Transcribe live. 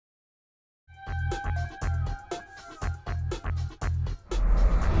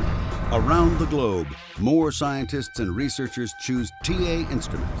Around the globe, more scientists and researchers choose TA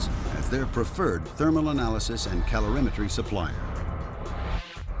Instruments as their preferred thermal analysis and calorimetry supplier.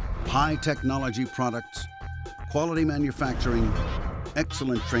 High technology products, quality manufacturing,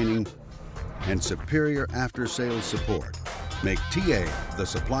 excellent training, and superior after-sales support make TA the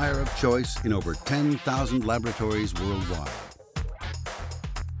supplier of choice in over 10,000 laboratories worldwide.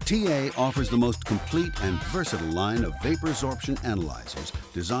 TA offers the most complete and versatile line of vapor sorption analyzers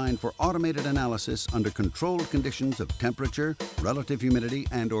designed for automated analysis under controlled conditions of temperature, relative humidity,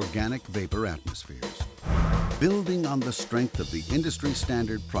 and organic vapor atmospheres. Building on the strength of the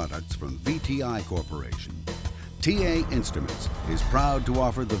industry-standard products from VTI Corporation, TA Instruments is proud to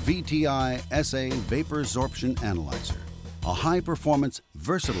offer the VTI-SA Vapor Sorption Analyzer, a high-performance,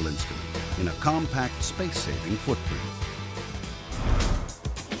 versatile instrument in a compact, space-saving footprint.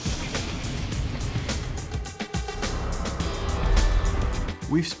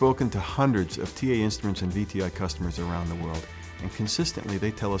 We've spoken to hundreds of TA Instruments and VTI customers around the world, and consistently they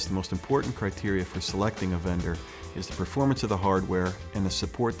tell us the most important criteria for selecting a vendor is the performance of the hardware and the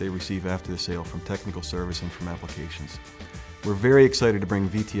support they receive after the sale from technical service and from applications. We're very excited to bring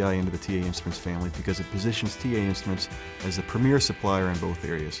VTI into the TA Instruments family because it positions TA Instruments as the premier supplier in both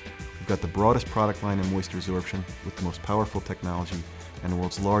areas. We've got the broadest product line in moisture absorption with the most powerful technology and the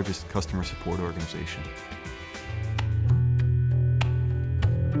world's largest customer support organization.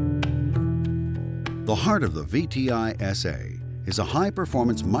 The heart of the VTI-SA is a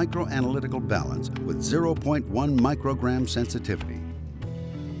high-performance microanalytical balance with 0.1 microgram sensitivity.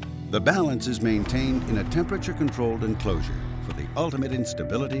 The balance is maintained in a temperature-controlled enclosure for the ultimate in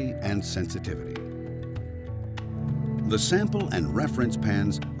stability and sensitivity. The sample and reference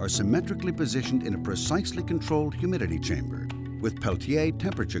pans are symmetrically positioned in a precisely controlled humidity chamber with Peltier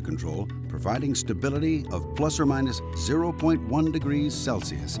temperature control providing stability of plus or minus 0.1 degrees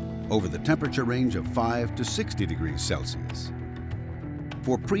Celsius over the temperature range of 5 to 60 degrees Celsius.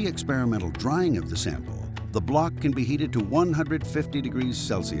 For pre-experimental drying of the sample, the block can be heated to 150 degrees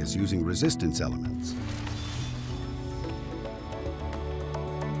Celsius using resistance elements.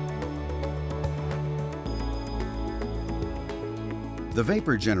 The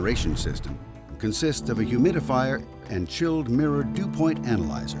vapor generation system consists of a humidifier and chilled mirror dew point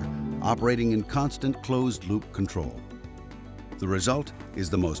analyzer operating in constant closed-loop control. The result is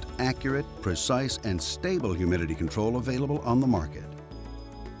the most accurate, precise, and stable humidity control available on the market.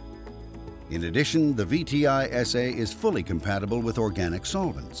 In addition, the VTI-SA is fully compatible with organic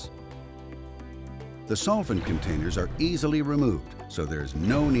solvents. The solvent containers are easily removed, so there's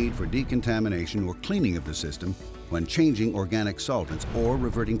no need for decontamination or cleaning of the system when changing organic solvents or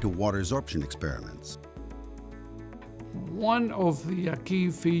reverting to water sorption experiments. One of the key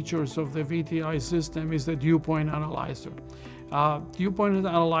features of the VTI system is the dew point analyzer. Dew point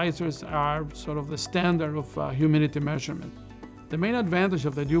analyzers are sort of the standard of humidity measurement. The main advantage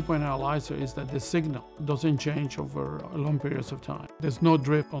of the dew point analyzer is that the signal doesn't change over long periods of time. There's no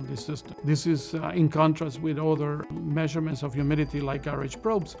drift on this system. This is in contrast with other measurements of humidity like RH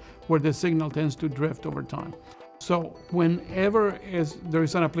probes, where the signal tends to drift over time. So whenever there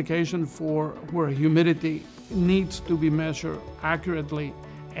is an application for where humidity needs to be measured accurately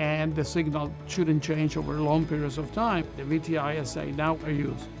and the signal shouldn't change over long periods of time, the VTI-SA now are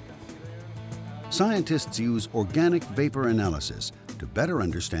used. Scientists use organic vapor analysis to better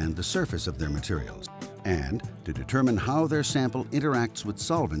understand the surface of their materials and to determine how their sample interacts with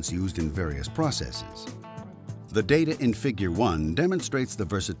solvents used in various processes. The data in Figure 1 demonstrates the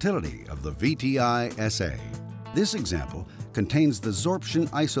versatility of the VTI-SA. This example contains the sorption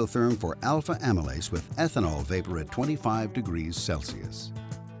isotherm for alpha amylase with ethanol vapor at 25 degrees Celsius.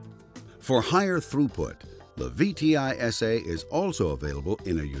 For higher throughput, the VTI-SA is also available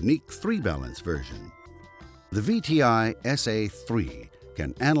in a unique 3-balance version. The VTI-SA3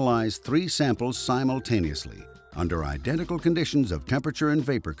 can analyze 3 samples simultaneously under identical conditions of temperature and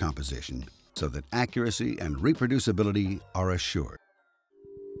vapor composition so that accuracy and reproducibility are assured.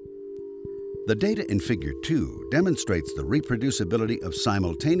 The data in Figure 2 demonstrates the reproducibility of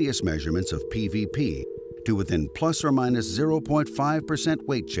simultaneous measurements of PVP to within plus or minus 0.5%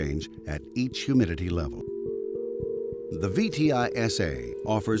 weight change at each humidity level. The VTI-SA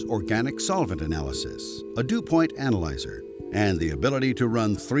offers organic solvent analysis, a dew point analyzer, and the ability to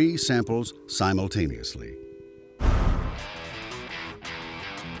run 3 samples simultaneously.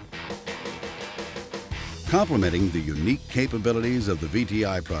 Complementing the unique capabilities of the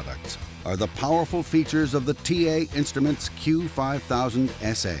VTI products are the powerful features of the TA Instruments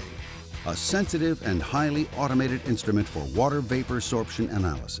Q5000SA, a sensitive and highly automated instrument for water vapor sorption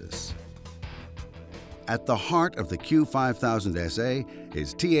analysis. At the heart of the Q5000SA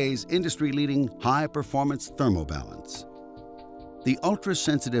is TA's industry-leading high-performance thermobalance. The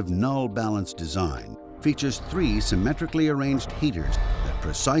ultra-sensitive null balance design features 3 symmetrically arranged heaters that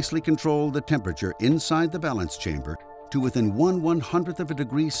precisely control the temperature inside the balance chamber to within 1/100th of a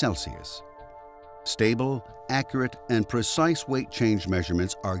degree Celsius. Stable, accurate, and precise weight change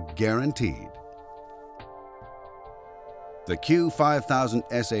measurements are guaranteed. The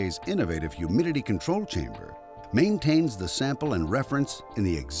Q5000SA's innovative humidity control chamber maintains the sample and reference in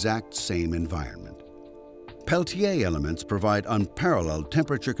the exact same environment. Peltier elements provide unparalleled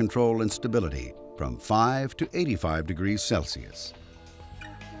temperature control and stability from 5 to 85 degrees Celsius.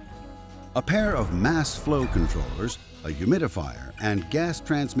 A pair of mass flow controllers, a humidifier, and gas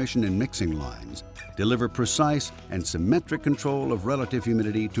transmission and mixing lines deliver precise and symmetric control of relative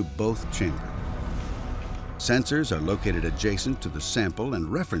humidity to both chambers. Sensors are located adjacent to the sample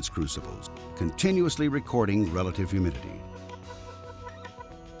and reference crucibles, continuously recording relative humidity.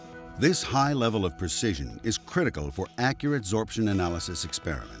 This high level of precision is critical for accurate sorption analysis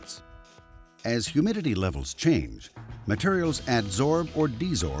experiments. As humidity levels change, materials adsorb or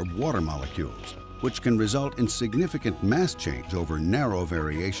desorb water molecules, which can result in significant mass change over narrow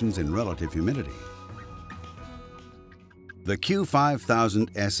variations in relative humidity. The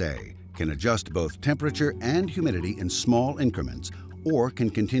Q5000SA can adjust both temperature and humidity in small increments or can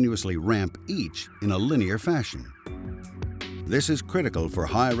continuously ramp each in a linear fashion. This is critical for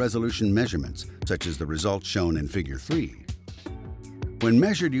high-resolution measurements, such as the results shown in Figure 3. When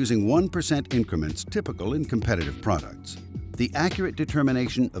measured using 1% increments typical in competitive products, the accurate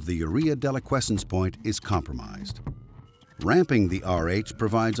determination of the urea deliquescence point is compromised. Ramping the RH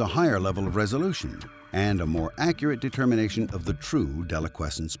provides a higher level of resolution and a more accurate determination of the true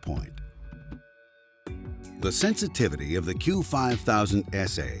deliquescence point. The sensitivity of the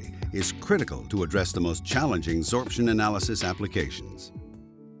Q5000SA is critical to address the most challenging sorption analysis applications.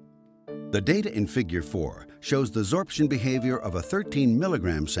 The data in Figure 4 shows the sorption behavior of a 13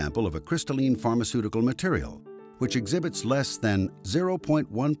 milligram sample of a crystalline pharmaceutical material, which exhibits less than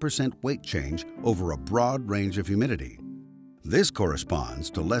 0.1% weight change over a broad range of humidity. This corresponds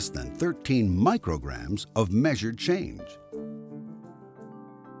to less than 13 micrograms of measured change.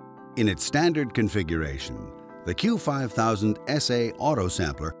 In its standard configuration, the Q5000SA auto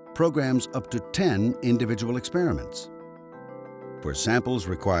sampler programs up to 10 individual experiments. For samples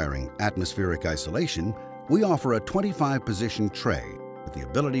requiring atmospheric isolation, we offer a 25-position tray with the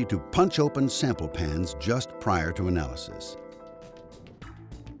ability to punch open sample pans just prior to analysis.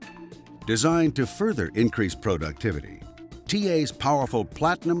 Designed to further increase productivity, TA's powerful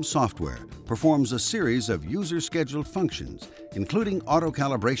Platinum software performs a series of user-scheduled functions, including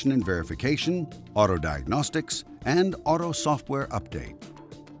auto-calibration and verification, auto-diagnostics, and auto-software update.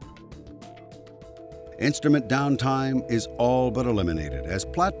 Instrument downtime is all but eliminated as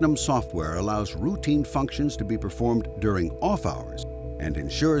Platinum software allows routine functions to be performed during off hours and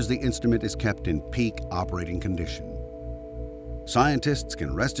ensures the instrument is kept in peak operating condition. Scientists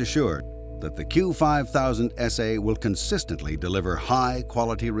can rest assured that the Q5000SA will consistently deliver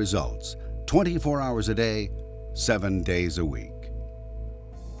high-quality results 24 hours a day, 7 days a week.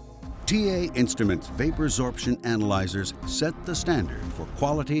 TA Instruments vapor sorption analyzers set the standard for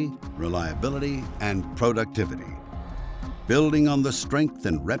quality, reliability, and productivity. Building on the strength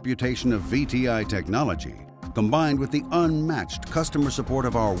and reputation of VTI technology, combined with the unmatched customer support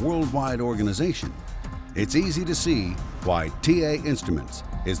of our worldwide organization, it's easy to see why TA Instruments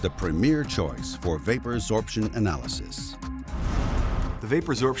is the premier choice for vapor sorption analysis. The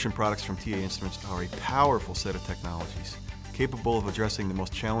vapor sorption products from TA Instruments are a powerful set of technologies, capable of addressing the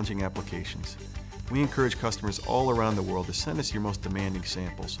most challenging applications. We encourage customers all around the world to send us your most demanding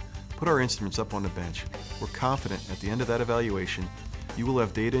samples. Put our instruments up on the bench. We're confident at the end of that evaluation, you will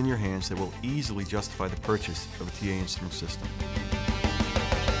have data in your hands that will easily justify the purchase of a TA Instrument system.